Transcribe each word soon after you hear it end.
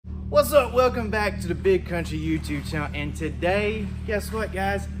What's up? Welcome back to the Big Kountry YouTube channel. And today, guess what,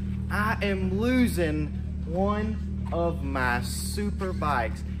 guys? I am losing one of my super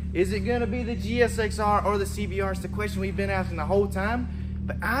bikes. Is it gonna be the GSXR or the CBR? It's the question we've been asking the whole time.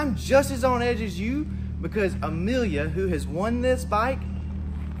 But I'm just as on edge as you because Amelia, who has won this bike,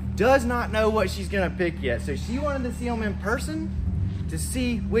 does not know what she's gonna pick yet. So she wanted to see them in person to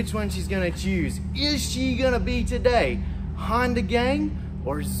see which one she's gonna choose. Is she gonna be today Honda Gang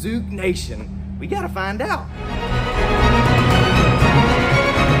or Zook Nation? We gotta find out.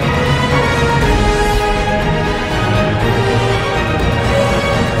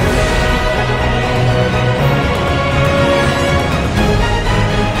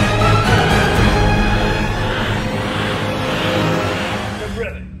 So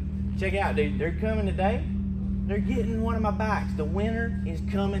brother, check out, dude, they're coming today. They're getting one of my bikes. The winner is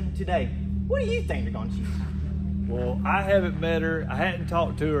coming today. What do you think they're gonna choose? Well, I haven't met her, I hadn't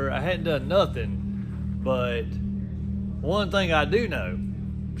talked to her, I hadn't done nothing, but one thing I do know,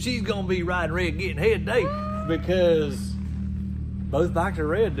 she's gonna be riding red getting head today because both bikes are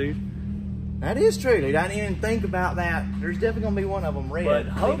red, dude. That is true, dude. I didn't even think about that. There's definitely gonna be one of them red. But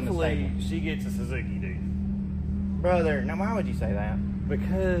hopefully she gets a Suzuki, dude. Brother, now why would you say that?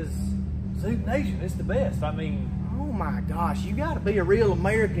 Because Zook Nation is the best. I mean, oh my gosh, you gotta be a real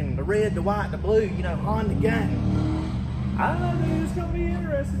American. The red, the white, the blue, you know, Honda Gang. I don't know, dude, it's gonna be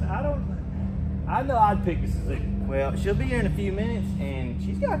interesting. I know I'd pick the Suzuki. Well, she'll be here in a few minutes and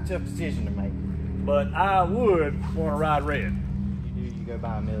she's got a tough decision to make. But I would want to ride red. You go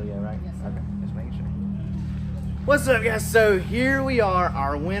by Amelia, right? Yes, sir. Okay, just making sure. What's up, guys? So here we are.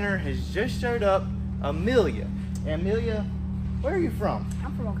 Our winner has just showed up, Amelia. Amelia, where are you from?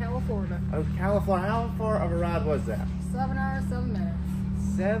 I'm from Ocala, Florida. Oh, California. How far of a ride was that? 7 hours, 7 minutes.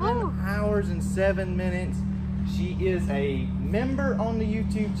 7 hours and 7 minutes. She is a member on the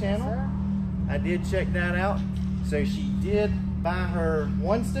YouTube channel. Sir? I did check that out. So she did buy her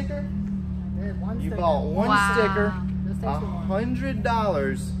one sticker. I did one You sticker. bought one sticker. Just takes one.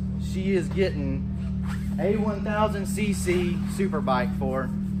 $100. She is getting a 1000cc superbike for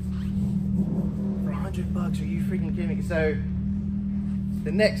 $100. Are you freaking kidding me? So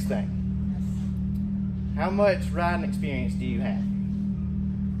the next thing. How much riding experience do you have?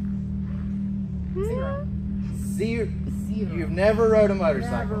 Zero. Zero. Zero. You've never rode a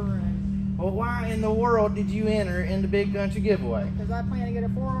motorcycle. Never run. Well, why in the world did you enter in the Big Kountry giveaway? Because I plan to get a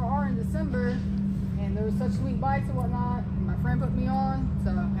 4R in December, and there was such sweet bikes and whatnot. And my friend put me on, so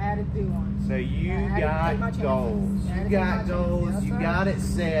I had to do one. So you I had to take my got chances. goals. I had You to take got my goals. chances. You That's got right. it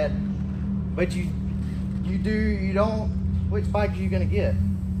set. But you don't. Which bike are you gonna get?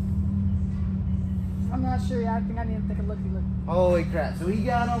 I'm not sure. I think I need to take a look. Holy crap! So we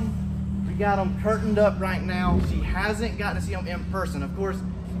got them curtained up right now. She hasn't got to see them in person. Of course,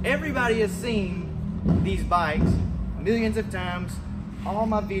 everybody has seen these bikes millions of times. All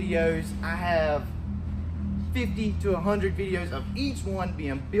my videos, I have 50 to 100 videos of each one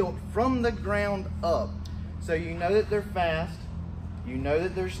being built from the ground up. So you know that they're fast, you know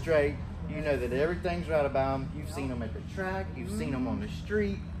that they're straight, you know that everything's right about them. You've seen them at the track, you've seen them on the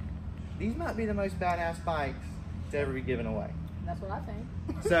street. These might be the most badass bikes to ever be given away. That's what I think.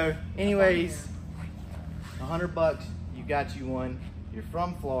 So anyways, $100, you got you one. You're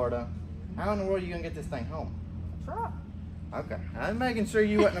from Florida. How in the world are you gonna get this thing home? Truck. Okay, I'm making sure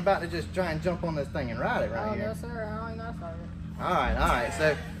you wasn't about to just try and jump on this thing and ride it right Oh, here. no, sir. I don't even know how to. All right,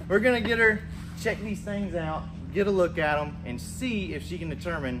 so we're gonna get her, check these things out, get a look at them, and see if she can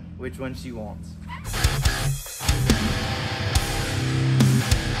determine which one she wants.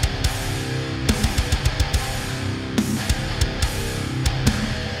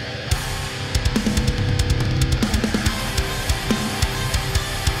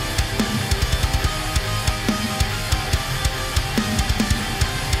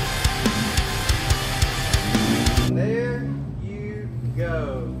 There you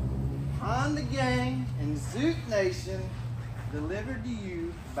go. Honda Gang and Zook Nation delivered to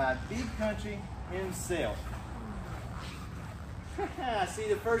you by Big Kountry himself. I see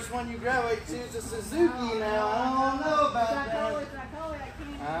the first one you graduate to is a Suzuki now. I don't know about that.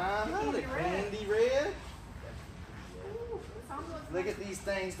 The candy red. Look at these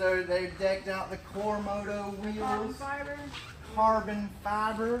things though. They've decked out the Cormoto wheels. Carbon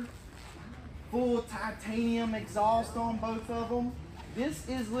fiber. Full titanium exhaust on both of them. This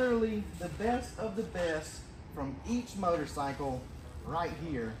is literally the best of the best from each motorcycle right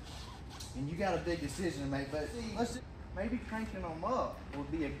here. And you got a big decision to make, but let's just, maybe cranking them up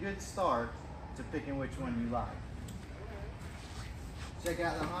would be a good start to picking which one you like. Check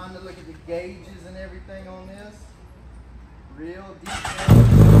out the Honda, look at the gauges and everything on this. Real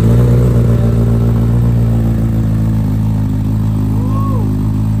detailed.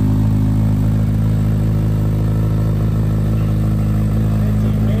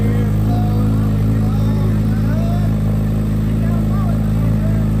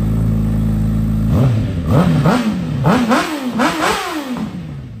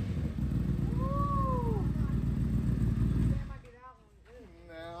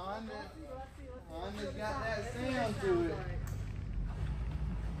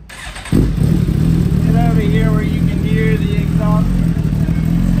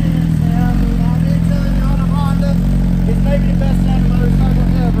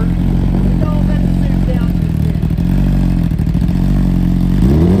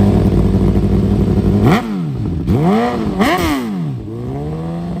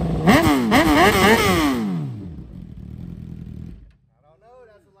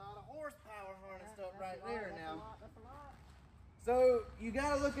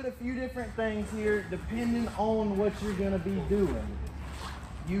 at a few different things here depending on what you're gonna be doing.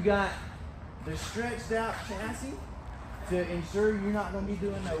 You got the stretched out chassis to ensure you're not gonna be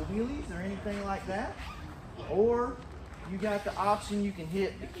doing no wheelies or anything like that. Or you got the option, you can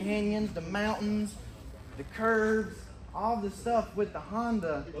hit the canyons, the mountains, the curves, all the stuff with the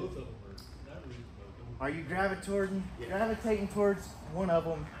Honda. Are you gravitating towards one of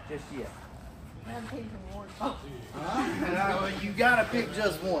them just yet? I'm taking one. You gotta pick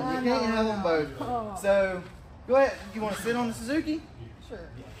just one. You can't have them both. Oh. So go ahead. You want to sit on the Suzuki? Sure.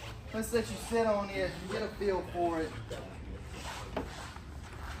 Let's let you sit on it and get a feel for it.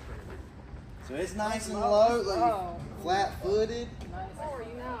 So it's nice and low, like flat-footed. Nice.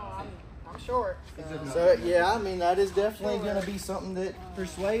 You know, I'm short. So yeah, I mean that is definitely gonna be something that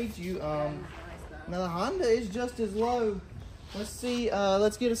persuades you. Now the Honda is just as low. Let's see.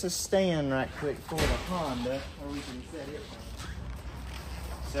 Let's get us a stand right quick for the Honda, where we can set it.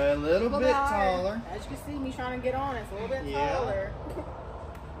 So a little bit taller. As you can see, me trying to get on it, it's a little bit taller.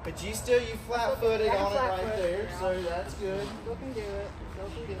 But you flat-footed on it right there, yeah. so that's good. Still can do it. Still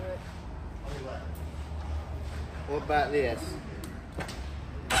can do it. What about this?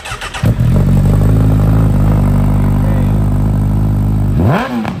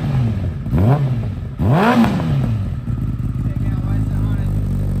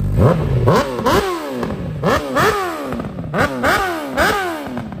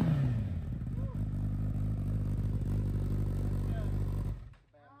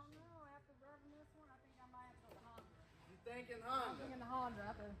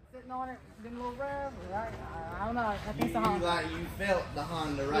 Sitting on it, getting a little rev. I don't know. I think it's the Honda. You felt the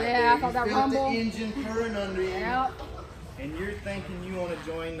Honda right there. Yeah, I felt that rumble. You felt the engine purring under you. Yep. And you're thinking you want to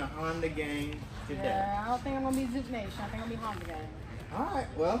join the Honda gang today. Yeah, I don't think I'm going to be Zoot Nation. I think I'm going to be Honda gang. Alright,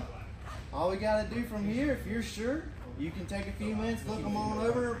 well, all we got to do from here, if you're sure, you can take a few minutes, look them on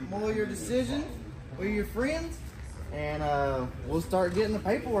over, mull your decision with your friends, and we'll start getting the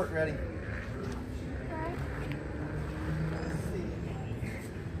paperwork ready.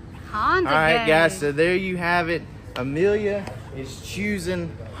 Honda All right, gang. guys, so there you have it. Amelia is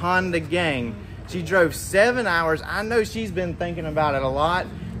choosing Honda gang. She drove 7 hours. I know she's been thinking about it a lot.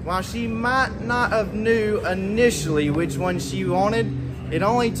 While she might not have knew initially which one she wanted, it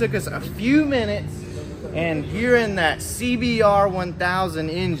only took us a few minutes and hearing that CBR 1000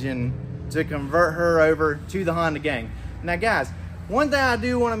 engine to convert her over to the Honda gang. Now, guys, one thing I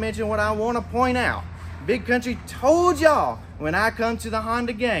do want to mention, what I want to point out, Big Kountry told y'all when I come to the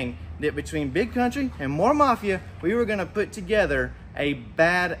Honda gang that between Big Kountry and More Mafia, we were gonna put together a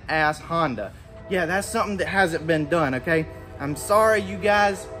badass Honda. Yeah, that's something that hasn't been done, okay? I'm sorry, you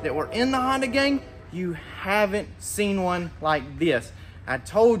guys that were in the Honda gang, you haven't seen one like this. I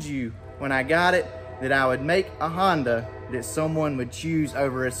told you when I got it that I would make a Honda that someone would choose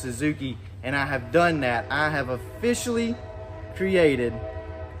over a Suzuki, and I have done that. I have officially created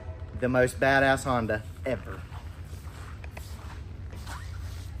the most badass Honda ever.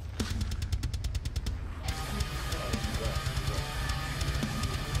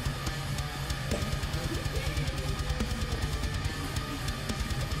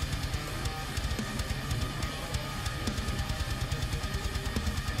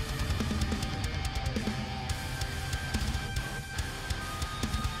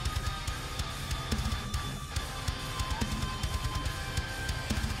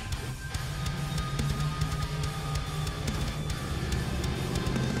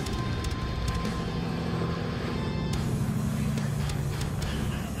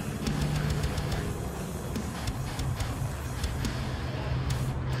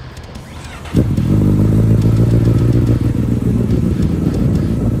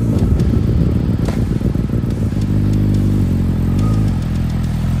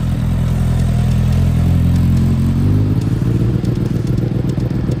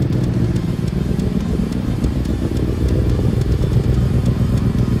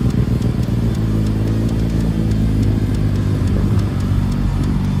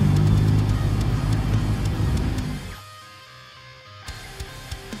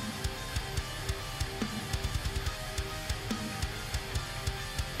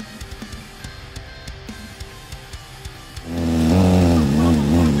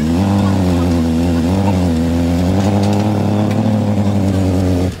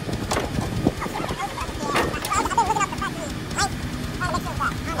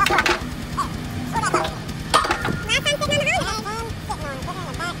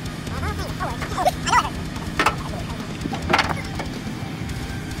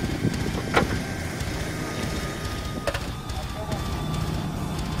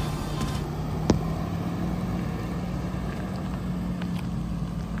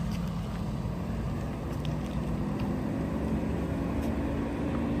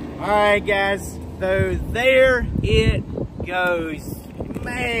 All right, guys, so there it goes.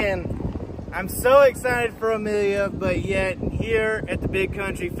 Man, I'm so excited for Amelia, but yet here at the Big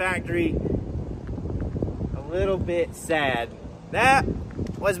Kountry factory, a little bit sad. That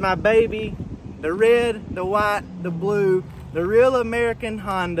was my baby, the red, the white, the blue, the real American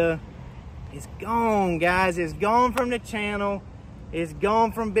Honda. It's gone, guys. It's gone from the channel. It's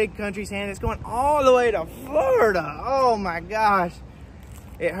gone from Big Kountry's hand. It's going all the way to Florida. Oh my gosh.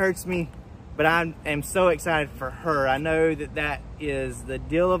 It hurts me, but I am so excited for her. I know that that is the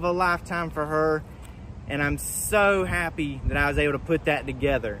deal of a lifetime for her, and I'm so happy that I was able to put that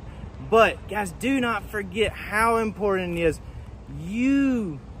together. But guys, do not forget how important it is.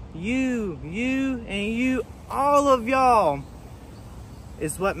 You, and you, all of y'all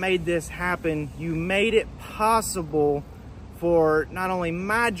is what made this happen. You made it possible for not only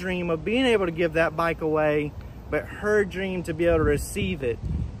my dream of being able to give that bike away, but her dream to be able to receive it.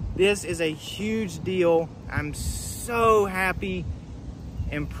 This is a huge deal. I'm so happy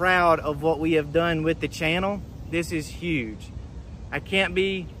and proud of what we have done with the channel. This is huge. I can't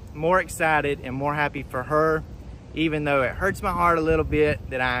be more excited and more happy for her, even though it hurts my heart a little bit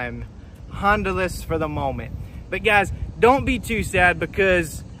that I'm Honda-less for the moment. But guys, don't be too sad,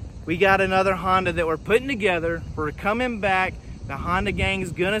 because we got another Honda that we're putting together. We're coming back. The Honda gang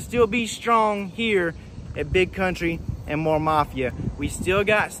is gonna still be strong here at Big Kountry and More Mafia. We still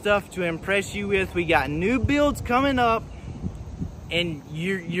got stuff to impress you with. We got new builds coming up, and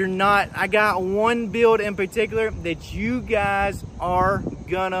you're not, I got one build in particular that you guys are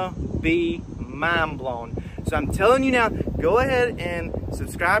gonna be mind blown. So I'm telling you now, go ahead and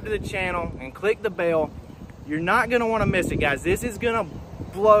subscribe to the channel and click the bell. You're not gonna wanna miss it, guys. This is gonna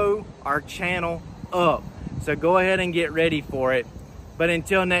blow our channel up. So go ahead and get ready for it. But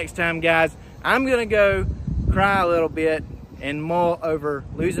until next time, guys, I'm gonna go cry a little bit and mull over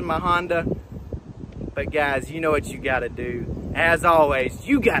losing my Honda. But guys, you know what you gotta do. As always,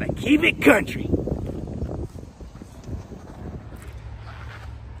 you gotta keep it country.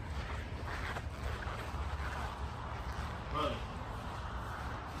 Brother,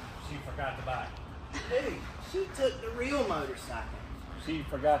 she forgot the bike. Dude, she took the real motorcycle. She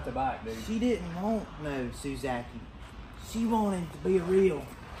forgot the bike, dude. She didn't want no Suzaki. She wanted to be a real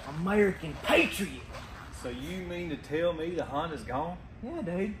American patriot. So you mean to tell me the Honda's gone? Yeah,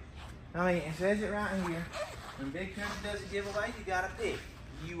 dude. I mean, it says it right here. When Big Kountry does a giveaway, you gotta pick.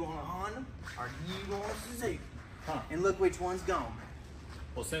 You want a Honda or you want a Suzuki? Huh. And look which one's gone.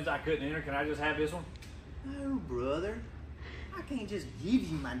 Well, since I couldn't enter, can I just have this one? No, brother. I can't just give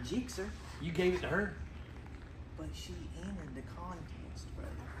you my Gixxer. You gave it to her? But she entered the contest,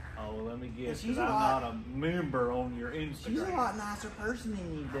 brother. Oh, well, let me guess, she's because a I'm lot- not a member on your Instagram. She's a lot nicer person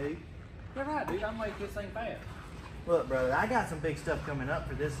than you, dude. You're right, dude. I'll make this thing fast. Look, brother, I got some big stuff coming up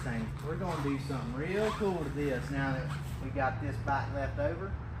for this thing. We're gonna do something real cool to this now that we got this bike left over.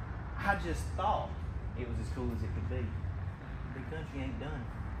 I just thought it was as cool as it could be. Big Kountry ain't done.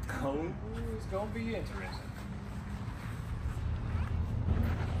 Oh, it's gonna be interesting.